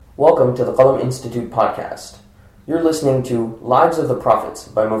Welcome to the Qalam Institute podcast. You're listening to Lives of the Prophets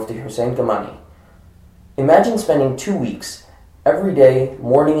by Mufti Hussein Kamani. Imagine spending 2 weeks, every day,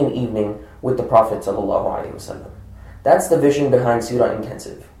 morning and evening, with the Prophet ﷺ. That's the vision behind Seerah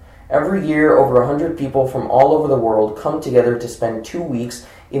Intensive. Every year, over 100 people from all over the world come together to spend 2 weeks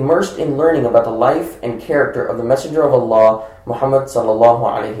immersed in learning about the life and character of the Messenger of Allah, Muhammad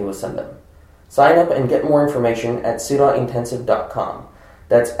ﷺ. Sign up and get more information at seerahintensive.com.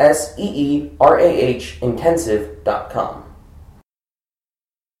 That's SEERAH intensive.com.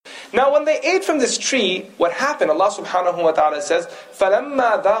 Now when they ate from this tree, what happened? Allah subhanahu wa ta'ala says,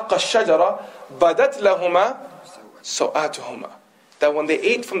 فَلَمَّا ذَاقَ الشَّجَرَ بَدَتْ لَهُمَا سَوْآتُهُمَا. That when they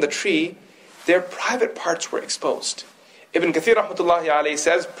ate from the tree, their private parts were exposed. Ibn Kathir rahmatullahi alayhi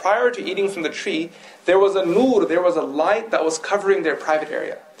says, prior to eating from the tree, there was a nur, there was a light that was covering their private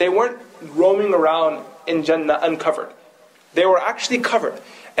area. They weren't roaming around in Jannah uncovered. They were actually covered.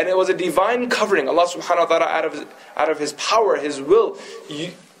 And it was a divine covering. Allah subhanahu wa ta'ala out of His power, His will,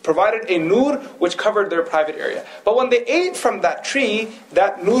 provided a nur which covered their private area. But when they ate from that tree,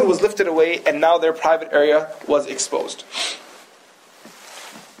 that nur was lifted away and now their private area was exposed.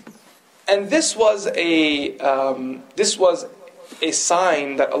 And this was a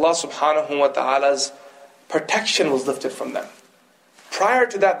sign that Allah subhanahu wa ta'ala's protection was lifted from them. Prior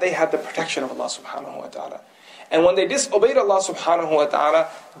to that, they had the protection of Allah subhanahu wa ta'ala. And when they disobeyed Allah subhanahu wa ta'ala,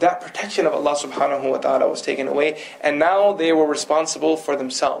 that protection of Allah subhanahu wa ta'ala was taken away, and now they were responsible for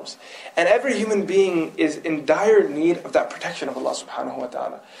themselves. And every human being is in dire need of that protection of Allah subhanahu wa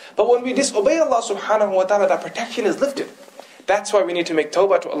ta'ala. But when we disobey Allah subhanahu wa ta'ala, that protection is lifted. That's why we need to make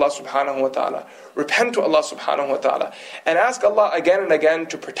tawbah to Allah subhanahu wa ta'ala, repent to Allah subhanahu wa ta'ala, and ask Allah again and again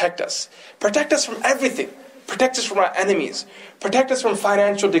to protect us. Protect us from everything. Protect us from our enemies. Protect us from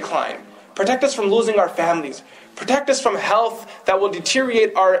financial decline. Protect us from losing our families. Protect us from health that will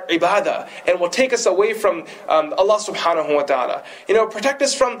deteriorate our ibadah and will take us away from Allah subhanahu wa ta'ala. Protect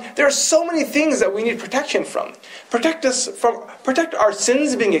us from, there are so many things that we need protection from. Protect our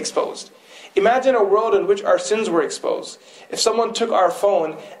sins being exposed. Imagine a world in which our sins were exposed. If someone took our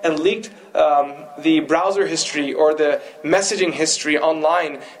phone and leaked the browser history or the messaging history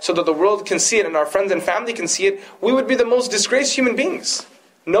online so that the world can see it and our friends and family can see it, we would be the most disgraced human beings.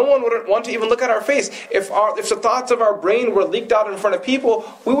 No one would want to even look at our face. If the thoughts of our brain were leaked out in front of people,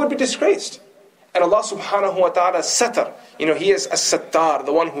 we would be disgraced. And Allah subhanahu wa ta'ala satar. He is as-sattar,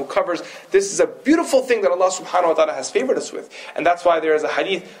 the one who covers. This is a beautiful thing that Allah subhanahu wa ta'ala has favored us with. And that's why there is a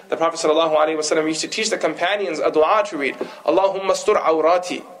hadith, the Prophet sallallahu alaihi wasallam used to teach the companions a dua to read. Allahumma astur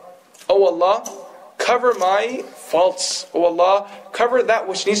awrati. Oh Allah, cover my faults. Oh Allah, cover that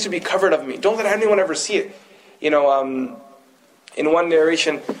which needs to be covered of me. Don't let anyone ever see it. In one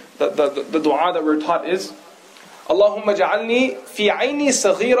narration, the dua that we're taught is, Allahumma ja'alni fi ayni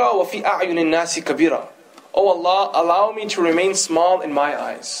saghira wa fi a'yunin nasi kabira. Oh Allah, allow me to remain small in my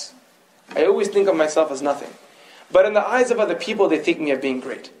eyes. I always think of myself as nothing. But in the eyes of other people, they think me of being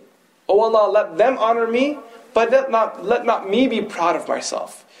great. Oh Allah, let them honor me, but let not me be proud of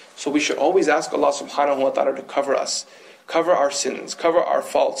myself. So we should always ask Allah subhanahu wa ta'ala to cover us. Cover our sins, cover our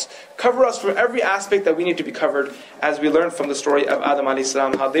faults, cover us from every aspect that we need to be covered, as we learned from the story of Adam alayhi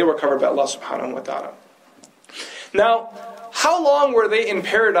salam, how they were covered by Allah subhanahu wa ta'ala. Now, how long were they in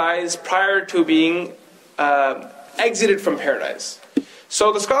paradise prior to being exited from paradise?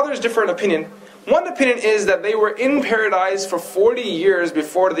 So the scholars differ in opinion. One opinion is that they were in paradise for 40 years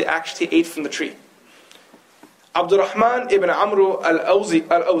before they actually ate from the tree. Abdurrahman ibn Amr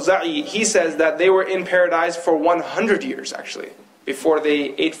al-Awza'i, he says that they were in paradise for 100 years actually, before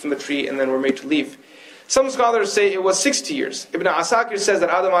they ate from the tree and then were made to leave. Some scholars say it was 60 years. Ibn Asakir says that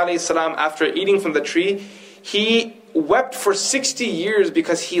Adam alayhi salam, after eating from the tree, he wept for 60 years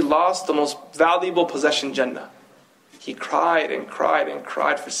because he lost the most valuable possession, Jannah. He cried and cried and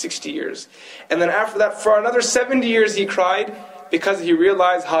cried for 60 years. And then after that, for another 70 years he cried, because he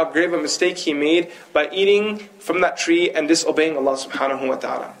realized how grave a mistake he made by eating from that tree and disobeying Allah subhanahu wa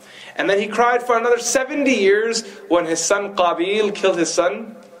ta'ala. And then he cried for another 70 years when his son Qabil killed his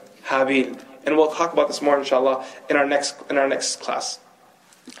son Habil. And we'll talk about this more inshallah in our next class.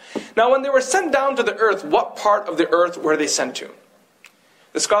 Now when they were sent down to the earth, what part of the earth were they sent to?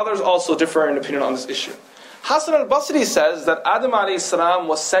 The scholars also differ in opinion on this issue. Hasan al-Basri says that Adam alayhi salam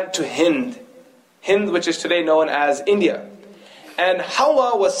was sent to Hind, which is today known as India. And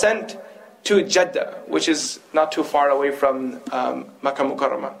Hawa was sent to Jeddah, which is not too far away from Makkah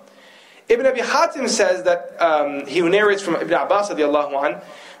Mukarramah. Ibn Abi Hatim says that, he narrates from Ibn Abbas radiallahu anh,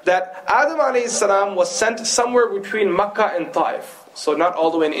 that Adam alayhi salam was sent somewhere between Makkah and Taif. So not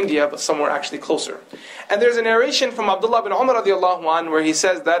all the way in India, but somewhere actually closer. And there's a narration from Abdullah bin Umar radiallahu anhu where he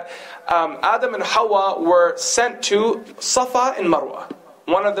says that Adam and Hawa were sent to Safa and Marwa.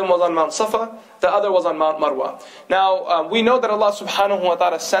 One of them was on Mount Safa, the other was on Mount Marwa. Now, we know that Allah subhanahu wa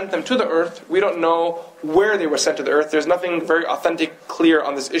ta'ala sent them to the earth. We don't know where they were sent to the earth. There's nothing very authentic, clear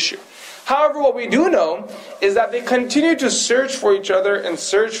on this issue. However, what we do know is that they continued to search for each other and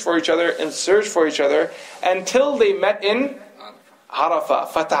search for each other and search for each other until they met in Arafah,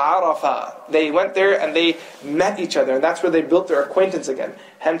 fata'arafa. They went there and they met each other, and that's where they built their acquaintance again.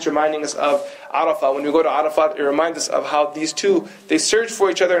 Hence reminding us of Arafah. When we go to Arafah, it reminds us of how these two, they searched for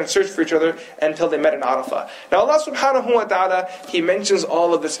each other and searched for each other until they met in Arafah. Now Allah subhanahu wa ta'ala, He mentions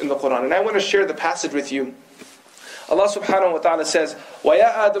all of this in the Quran, and I want to share the passage with you. Allah subhanahu wa ta'ala says,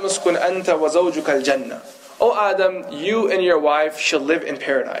 وَيَا آدَمُ اسْكُنْ أَنْتَ وَزَوْجُكَ الْجَنَّةِ O Adam, you and your wife shall live in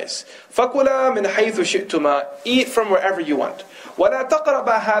paradise. فَكُلَا مِنْ حَيْثُ شِئْتُمَا Eat from wherever you want. وَلَا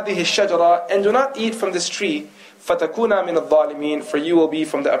تَقْرَبَا هَذِهِ الشَّجَرَةِ And do not eat from this tree. فَتَكُونَا مِنَ الظَّالِمِينَ For you will be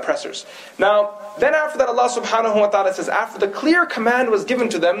from the oppressors. Now, then after that Allah subhanahu wa ta'ala says, after the clear command was given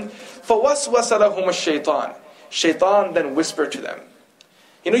to them, فَوَسْوَسَ لَهُمَ الشَّيْطَانِ Shaitan then whispered to them.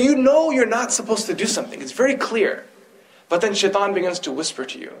 You know you're not supposed to do something. It's very clear. But then shaitan begins to whisper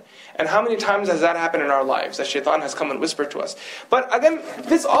to you. And how many times has that happened in our lives? That shaitan has come and whispered to us. But again,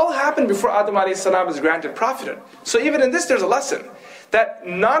 this all happened before Adam a.s. was granted prophethood. So even in this there's a lesson. That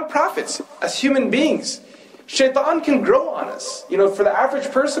non-prophets, as human beings, shaitan can grow on us. For the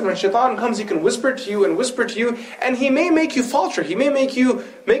average person, when shaitan comes, he can whisper to you, and he may make you falter. He may make you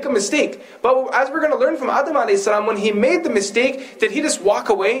make a mistake. But as we're going to learn from Adam a.s., when he made the mistake, did he just walk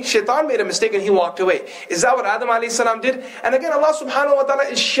away? Shaitan made a mistake and he walked away. Is that what Adam a.s. did? And again, Allah subhanahu wa ta'ala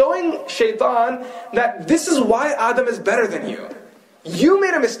is showing shaitan that this is why Adam is better than you. You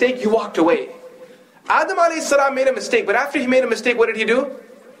made a mistake, you walked away. Adam a.s. made a mistake, but after he made a mistake, what did he do?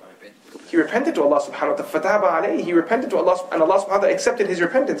 He repented to Allah subhanahu wa ta'ala. He repented to Allah, and Allah subhanahu wa ta'ala accepted his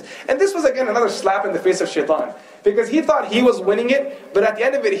repentance. And this was again another slap in the face of shaitan. Because he thought he was winning it, but at the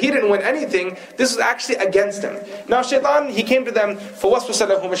end of it, he didn't win anything. This was actually against him. Now shaitan, he came to them, فَوَسْوَسَ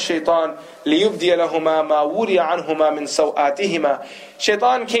لَهُمَ الشَّيْطَانِ لِيُبْدِيَ لَهُمَا مَا وُرِيَ عَنْهُمَا مِنْ سَوْآتِهِمَا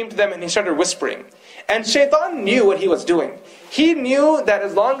Shaitan came to them and he started whispering. And shaitan knew what he was doing. He knew that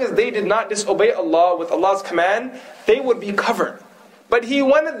as long as they did not disobey Allah with Allah's command, they would be covered. But he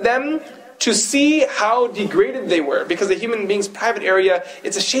wanted them to see how degraded they were, because the human being's private area,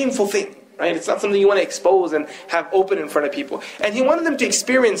 it's a shameful thing, right? It's not something you want to expose and have open in front of people. And he wanted them to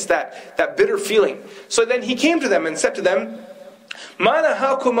experience that bitter feeling. So then he came to them and said to them, مَا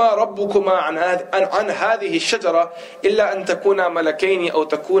نَهَاكُمَا رَبُّكُمَا عَنْ هَذِهِ الشَّجَرَةِ إِلَّا أَن تَكُونَا مَلَكَيْنِ أَوْ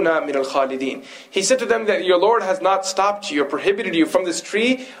تَكُونَا مِنَ الْخَالِدِينَ He said to them that your Lord has not stopped you or prohibited you from this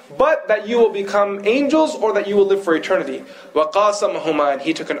tree, but that you will become angels or that you will live for eternity. وَقَاسَمَهُمَا And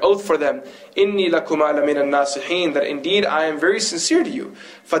he took an oath for them, إِنِّي لَكُمَا لَمِنَ النَّاصِحِينَ That indeed I am very sincere to you.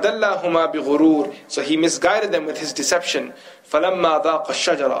 فَدَلَّهُمَا بِغُرُورٍ So he misguided them with his deception. فَلَمَّا ذَاقَ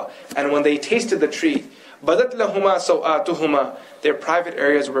الشَّجَرَةَ And when they tasted the tree, بَدَتْ لَهُمَا سَوْآتُهُمَا Their private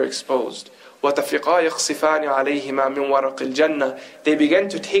areas were exposed. وَتَفِقَا يَخْصِفَانِ عَلَيْهِمَا مِنْ وَرَقِ الْجَنَّةِ They began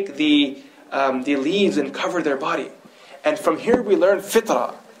to take the leaves and cover their body. And from here we learn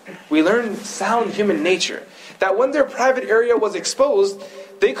fitrah. We learn sound human nature. That when their private area was exposed,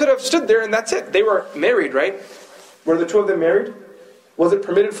 they could have stood there and that's it. They were married, right? Were the two of them married? Was it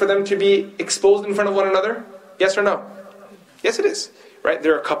permitted for them to be exposed in front of one another? Yes or no? Yes, it is. Right?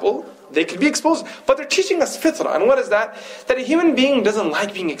 They're a couple. They could be exposed. But they're teaching us fitrah. And what is that? That a human being doesn't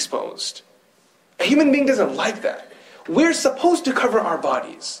like being exposed. A human being doesn't like that. We're supposed to cover our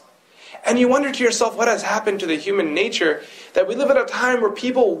bodies. And you wonder to yourself, what has happened to the human nature that we live at a time where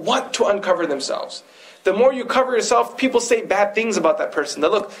people want to uncover themselves. The more you cover yourself, people say bad things about that person.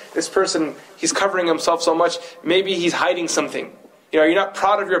 That look, this person, he's covering himself so much, maybe he's hiding something. You're not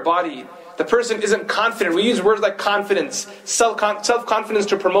proud of your body. The person isn't confident. We use words like confidence, self-confidence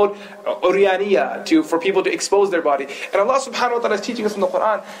to promote uriyaniya, for people to expose their body. And Allah subhanahu wa ta'ala is teaching us in the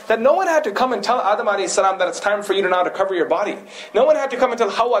Quran that no one had to come and tell Adam a.s. that it's time for you to now to cover your body. No one had to come and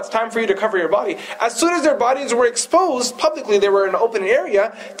tell Hawa it's time for you to cover your body. As soon as their bodies were exposed publicly, they were in an open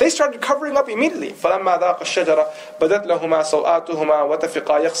area, they started covering up immediately. فَلَمَّا ذَاقَ الشَّجَرَةَ بَدَتْ لَهُمَا سَوْآتُهُمَا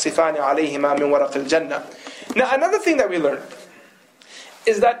وَتَفِقَا يَخْصِفَانِ عَلَيْهِمَا مِنْ وَرَقِ الْجَنَّةِ Now another thing that we learned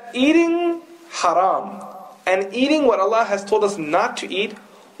is that eating haram and eating what Allah has told us not to eat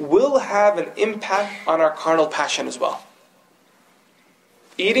will have an impact on our carnal passion as well.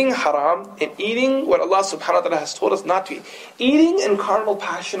 Eating haram and eating what Allah subhanahu wa ta'ala has told us not to eat. Eating and carnal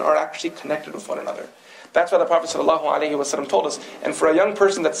passion are actually connected with one another. That's why the Prophet ﷺ told us. And for a young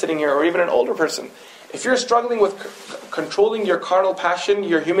person that's sitting here, or even an older person, if you're struggling with controlling your carnal passion,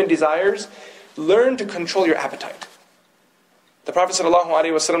 your human desires, learn to control your appetite. The Prophet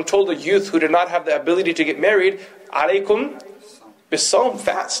ﷺ told the youth who did not have the ability to get married, alaykum bisawm,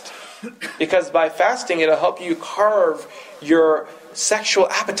 fast. Because by fasting, it'll help you carve your sexual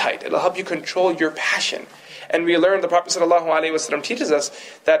appetite. It'll help you control your passion. And we learned, the Prophet ﷺ teaches us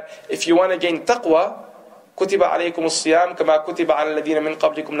that if you want to gain taqwa, كُتِبَ عَلَيْكُمُ الصِّيَامُ كَمَا كُتِبَ عَلَى الَّذِينَ مِنْ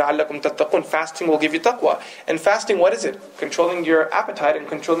قَبْلِكُمْ لَعَلَّكُمْ تَتَّقُونَ. Fasting will give you taqwa. And fasting, what is it? Controlling your appetite and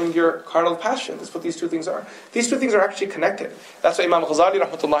controlling your carnal passion. That's what these two things are. These two things are actually connected. That's why Imam Ghazali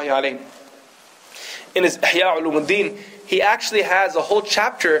rahmatullahi alayhi, in his Ihya Ulumuddin, he actually has a whole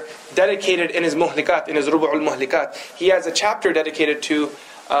chapter dedicated in his Muhlikat, in his Rubu'ul Muhlikat. He has a chapter dedicated to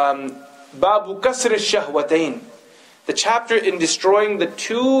Babu Kasr al-Shahwatayn, the chapter in destroying the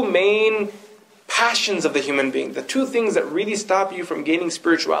two main passions of the human being, the two things that really stop you from gaining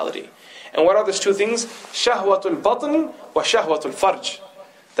spirituality. And what are those two things? Shahwatul batn wa shahwatul farj.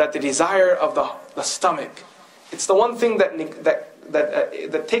 That the desire of the stomach. It's the one thing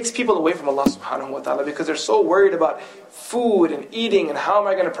that takes people away from Allah subhanahu wa ta'ala, because they're so worried about food and eating and how am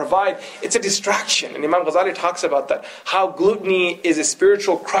I going to provide. It's a distraction. And Imam Ghazali talks about that, how gluttony is a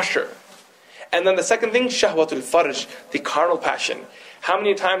spiritual crusher. And then the second thing, shahwatul farj, the carnal passion. How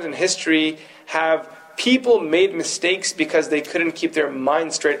many times in history have people made mistakes because they couldn't keep their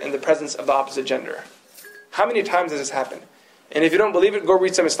mind straight in the presence of the opposite gender? How many times has this happened? And if you don't believe it, go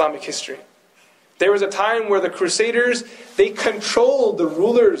read some Islamic history. There was a time where the Crusaders, they controlled the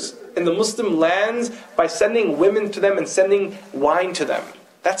rulers in the Muslim lands by sending women to them and sending wine to them.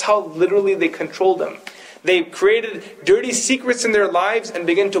 That's how literally they controlled them. They created dirty secrets in their lives and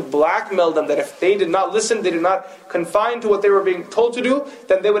began to blackmail them, that if they did not listen, they did not confine to what they were being told to do,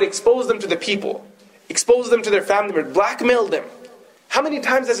 then they would expose them to the people, expose them to their family members, blackmail them. How many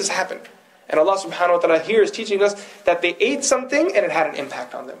times has this happened? And Allah subhanahu wa ta'ala here is teaching us that they ate something and it had an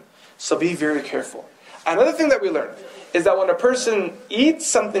impact on them. So be very careful. Another thing that we learn is that when a person eats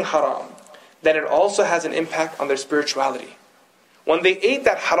something haram, then it also has an impact on their spirituality. When they ate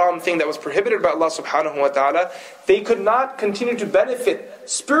that haram thing that was prohibited by Allah subhanahu wa ta'ala, they could not continue to benefit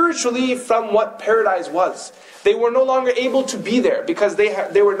spiritually from what paradise was. They were no longer able to be there because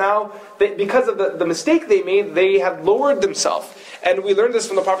because of the mistake they made, they had lowered themselves. And we learned this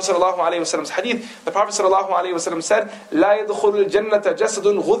from the Prophet sallallahu alaihi wasallam's hadith. The Prophet sallallahu alaihi wasallam said, "La yadkhulul jannata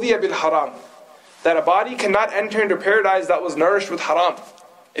jasadun ghudhiya bil haram." That a body cannot enter into paradise that was nourished with haram.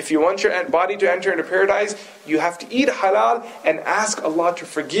 If you want your body to enter into paradise, you have to eat halal and ask Allah to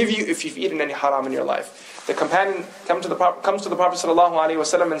forgive you if you've eaten any haram in your life. The companion comes to the Prophet sallallahu alaihi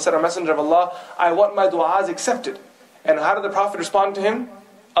wasallam and said, "O Messenger of Allah, I want my du'as accepted." And how did the Prophet respond to him?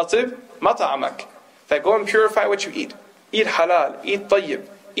 "Atib mata'amak." That go and purify what you eat. Eat halal, eat tayyib,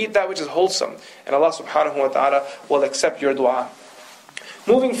 eat that which is wholesome. And Allah subhanahu wa ta'ala will accept your dua.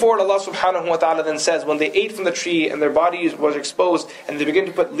 Moving forward, Allah subhanahu wa ta'ala then says, when they ate from the tree and their bodies was exposed and they began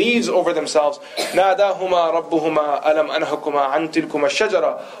to put leaves over themselves, نَادَاهُمَا رَبُّهُمَا أَلَمْ أَنْهَكُمَا عَنْ تِلْكُمَا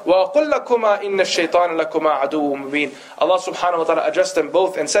الشَّجَرَةِ وَأَقُلْ لَكُمَا إِنَّ الشَّيْطَانَ لَكُمَا عَدُوٌّ مُبِينٌ. Allah subhanahu wa ta'ala addressed them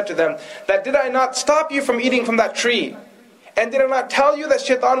both and said to them, that did I not stop you from eating from that tree? And did I not tell you that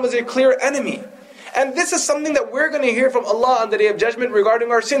shaitan was a clear enemy? And this is something that we're going to hear from Allah on the Day of Judgment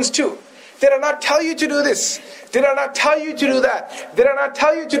regarding our sins too. Did I not tell you to do this? Did I not tell you to do that? Did I not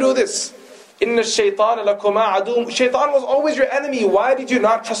tell you to do this? إِنَّ الشَّيْطَانَ لَكُمَا عَدُوٌّ. Shaitan was always your enemy. Why did you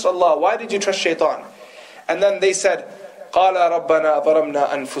not trust Allah? Why did you trust shaitan? And then they said, قَالَ رَبَّنَا ظَلَمْنَا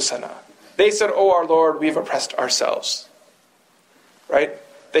أَنفُسَنَا. They said, "Oh our Lord, we've oppressed ourselves." Right?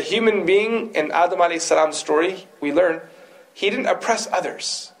 The human being in Adam alayhi salam's story, we learn, he didn't oppress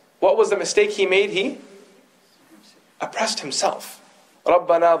others. What was the mistake he made? He oppressed himself.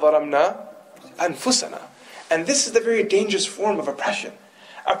 رَبَّنَا ظَلَمْنَا أَنفُسَنَا. And this is the very dangerous form of oppression.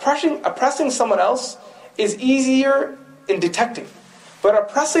 Oppressing someone else is easier in detecting. But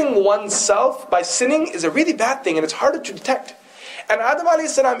oppressing oneself by sinning is a really bad thing and it's harder to detect. And Adam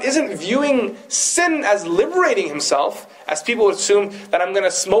a.s. isn't viewing sin as liberating himself, as people would assume that I'm going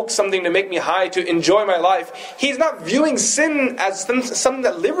to smoke something to make me high to enjoy my life. He's not viewing sin as something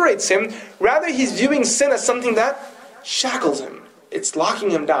that liberates him. Rather, he's viewing sin as something that shackles him. It's locking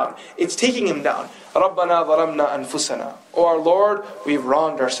him down. It's taking him down. رَبَّنَا ظَلَمْنَا أَنفُسَنَا. O our Lord, we've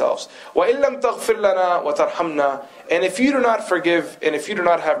wronged ourselves. وَإِن لَمْ تَغْفِرْ لَنَا وَتَرْحَمْنَا. And if you do not forgive, and if you do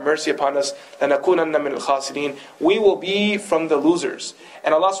not have mercy upon us, لَنَكُونَنَّ مِنَ الْخَاسِرِينَ. We will be from the losers.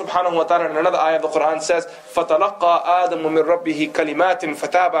 And Allah subhanahu wa ta'ala in another ayah of the Quran says, فَتَلَقَّى آدَمُ مِنْ رَبِّهِ كَلِمَاتٍ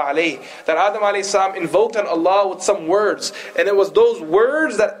فَتَابَ عَلَيْهِ. That Adam alayhi salam invoked on Allah with some words. And it was those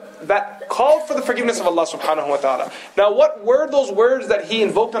words that that called for the forgiveness of Allah subhanahu wa ta'ala. Now what were those words that he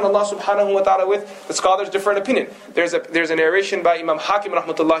invoked on Allah subhanahu wa ta'ala with? The scholars differ in opinion. There's a narration by Imam Hakim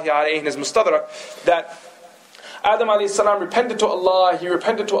rahmatullahi alayhi in his Mustadrak that Adam alayhi salam repented to Allah, he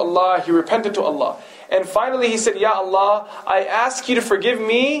repented to Allah, he repented to Allah. And finally he said, Ya Allah, I ask you to forgive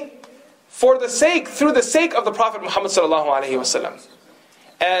me through the sake of the Prophet Muhammad sallallahu alayhi wa sallam.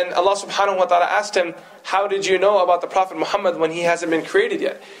 And Allah subhanahu wa ta'ala asked him, how did you know about the Prophet Muhammad when he hasn't been created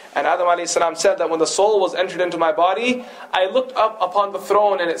yet? And Adam alayhi salam said that when the soul was entered into my body, I looked up upon the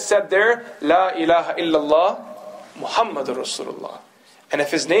throne and it said there, La ilaha illallah Muhammadur Rasulullah. And if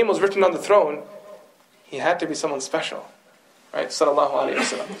his name was written on the throne, he had to be someone special. Right? Sallallahu alayhi wa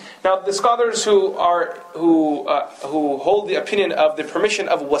sallam. Now the scholars who hold the opinion of the permission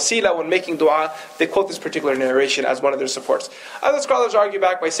of wasila when making dua, they quote this particular narration as one of their supports. Other scholars argue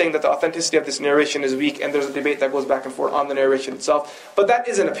back by saying that the authenticity of this narration is weak, and there's a debate that goes back and forth on the narration itself. But that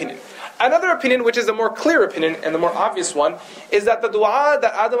is an opinion. Another opinion, which is the more clear opinion and the more obvious one, is that the dua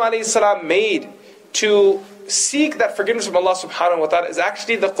that Adam alayhi salam made to seek that forgiveness from Allah subhanahu wa ta'ala is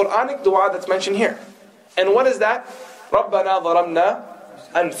actually the Quranic dua that's mentioned here. And what is that? رَبَّنَا ظَلَمْنَا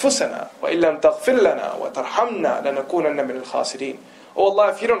أَنفُسَنَا وَإِن لَمْ تَغْفِرْ لَنَا وَتَرْحَمْنَا لَنَكُونَنَّ مِنَ الْخَاسِرِينَ. Oh Allah,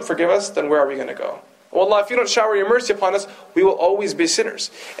 if you don't forgive us, then where are we going to go? Oh Allah, if you don't shower your mercy upon us, we will always be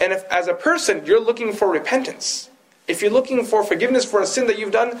sinners. And if as a person you're looking for repentance, if you're looking for forgiveness for a sin that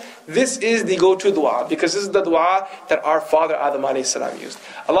you've done, this is the go-to dua, because this is the dua that our father Adam alayhi salam used.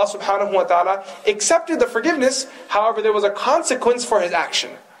 Allah subhanahu wa ta'ala accepted the forgiveness, however there was a consequence for his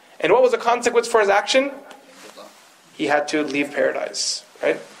action. And what was the consequence for his action? He had to leave paradise,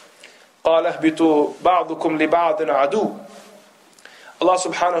 right? قَالَ اهْبِطُوا بَعْضُكُمْ لِبَعْضٍ عَدُوٌّ. Allah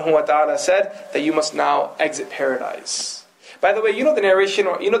subhanahu wa ta'ala said that you must now exit paradise. By the way, you know the narration,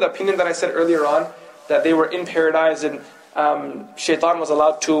 or you know the opinion that I said earlier on, that they were in paradise and shaitan was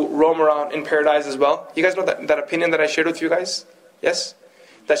allowed to roam around in paradise as well. You guys know that opinion that I shared with you guys? Yes?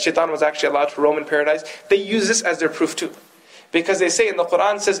 That shaitan was actually allowed to roam in paradise. They use this as their proof too. Because they say in the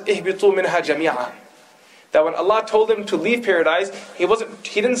Quran, it says, اِهْبِطُوا مِنْهَا جَمِيعًا. That when Allah told him to leave paradise,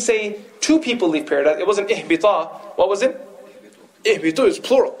 He didn't say two people leave paradise. It wasn't ihbita. What was it? Ihbitu is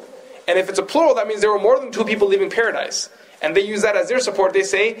plural. And if it's a plural, that means there were more than two people leaving paradise. And they use that as their support. They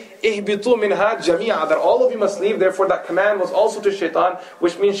say, ihbitu minha jami'a, that all of you must leave. Therefore that command was also to shaitan,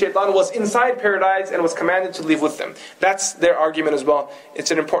 which means shaitan was inside paradise and was commanded to leave with them. That's their argument as well. It's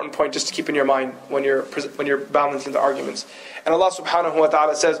an important point just to keep in your mind when you're balancing the arguments. And Allah subhanahu wa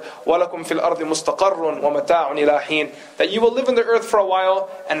ta'ala says, وَلَكُمْ فِي الْأَرْضِ مُسْتَقَرٌ وَمَتَاعٌ إِلَىٰ حِينٍ, that you will live in the earth for a while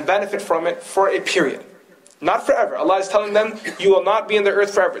and benefit from it for a period. Not forever. Allah is telling them, you will not be in the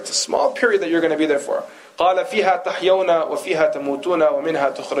earth forever. It's a small period that you're going to be there for. قَالَ فِيهَا تَحْيَوْنَ وَفِيهَا تَمُوتُونَ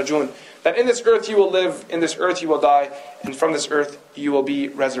وَمِنْهَا تُخْرَجُونَ. That in this earth you will live, in this earth you will die, and from this earth you will be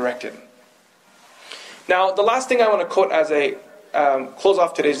resurrected. Now, the last thing I want to quote as a close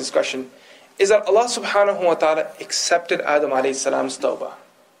off today's discussion is that Allah subhanahu wa ta'ala accepted Adam alayhi salam's tawbah.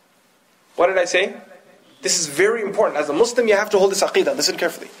 What did I say? This is very important. As a Muslim, you have to hold this aqeedah. Listen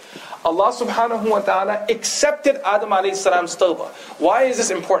carefully. Allah subhanahu wa ta'ala accepted Adam alayhi salam's tawbah. Why is this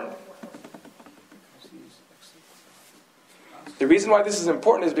important? The reason why this is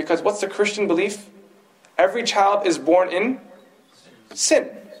important is because what's the Christian belief? Every child is born in sin.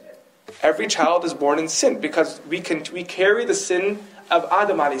 Every child is born in sin because we carry the sin of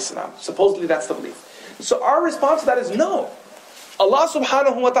Adam alayhi salam. Supposedly that's the belief. So our response to that is no. Allah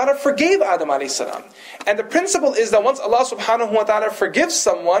subhanahu wa ta'ala forgave Adam alayhi salam. And the principle is that once Allah subhanahu wa ta'ala forgives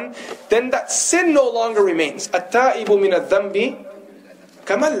someone, then that sin no longer remains. التَّائِبُ مِنَ الذَّنْبِ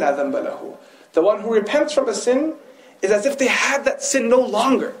كَمَنْ لَا ذَنْبَ لَهُ. The one who repents from a sin is as if they had that sin no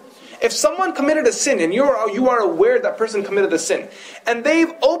longer. If someone committed a sin and you are aware that person committed a sin, and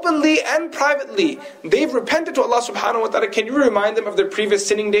they've openly and privately, they've repented to Allah subhanahu wa ta'ala, can you remind them of their previous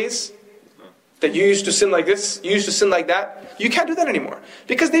sinning days? That you used to sin like this, you used to sin like that. You can't do that anymore.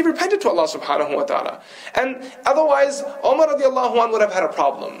 Because they've repented to Allah subhanahu wa ta'ala. And otherwise, Umar radiallahu anh would have had a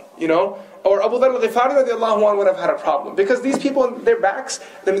problem, or Abu Dharr al-Ghifari radiallahu anh would have had a problem. Because these people, in their backs,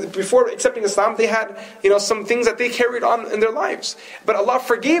 before accepting Islam, they had some things that they carried on in their lives. But Allah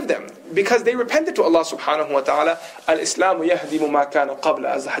forgave them because they repented to Allah subhanahu wa ta'ala. Al-Islamu yahdimu ma kana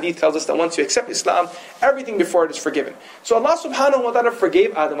qabla. As the hadith tells us that once you accept Islam, everything before it is forgiven. So Allah subhanahu wa ta'ala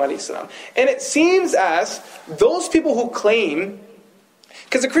forgave Adam alayhi salam. And it seems as those people who claim,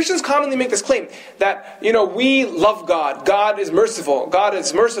 because the Christians commonly make this claim that, we love God. God is merciful. God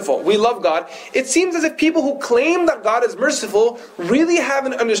is merciful. We love God. It seems as if people who claim that God is merciful really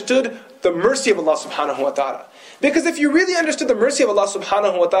haven't understood the mercy of Allah subhanahu wa ta'ala. Because if you really understood the mercy of Allah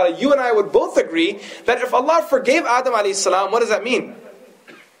subhanahu wa ta'ala, you and I would both agree that if Allah forgave Adam alayhi salam, what does that mean?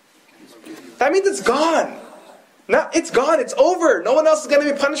 that means it's gone. Now, it's gone, it's over. No one else is going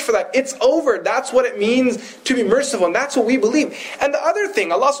to be punished for that. It's over. That's what it means to be merciful, and that's what we believe. And the other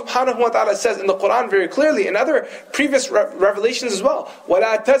thing, Allah subhanahu wa ta'ala says in the Quran very clearly, in other previous revelations as well,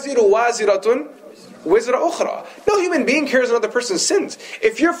 وَلَا تَزِرُ وَازِرَةٌ وِزْرَ أُخْرَى. No human being carries another person's sins.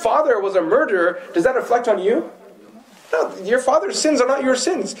 If your father was a murderer, does that reflect on you? No, your father's sins are not your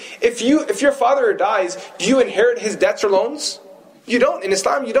sins. If your father dies, do you inherit his debts or loans? You don't. In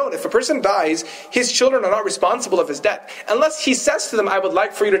Islam, you don't. If a person dies, his children are not responsible of his debt. Unless he says to them, I would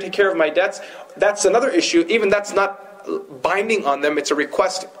like for you to take care of my debts, that's another issue. Even that's not binding on them. It's a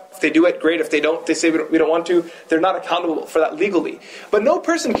request. If they do it, great. If they don't, they say we don't want to. They're not accountable for that legally. But no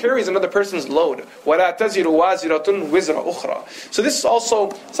person carries another person's load. وَلَا تَزِرُ وَازِرَةٌ وِزْرَ أُخْرَى. So this is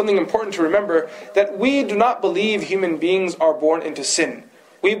also something important to remember, that we do not believe human beings are born into sin.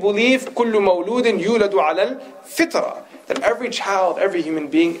 We believe كُلُّ مَوْلُودٍ يُولَدُ عَلَى الْفِطْرَةِ, that every child, every human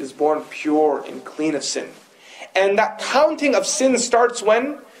being is born pure and clean of sin. And that counting of sin starts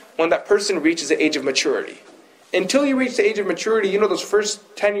when? When that person reaches the age of maturity. Until you reach the age of maturity, those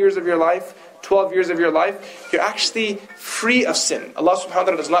first 10 years of your life, 12 years of your life, you're actually free of sin. Allah subhanahu wa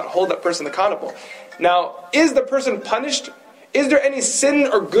ta'ala does not hold that person accountable. Now, is the person punished? Is there any sin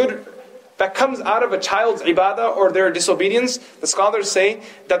or good that comes out of a child's ibadah or their disobedience? The scholars say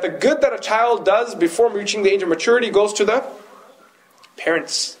that the good that a child does before reaching the age of maturity goes to the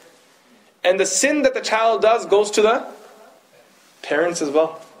parents. And the sin that the child does goes to the parents as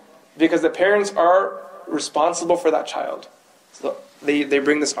well. Because the parents are responsible for that child. So they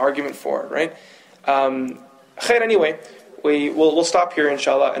bring this argument forward, right? Khair, anyway, we'll stop here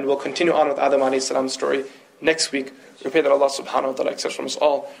inshallah, and we'll continue on with Adam alayhi salam's story next week. We pray that Allah subhanahu wa ta'ala accepts from us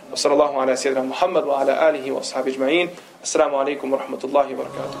all. Wa sallallahu ala sayyidina Muhammad wa ala alihi wa ashabihi ajma'in. Assalamu alaikum wa rahmatullahi wa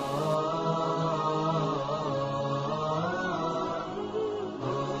barakatuh.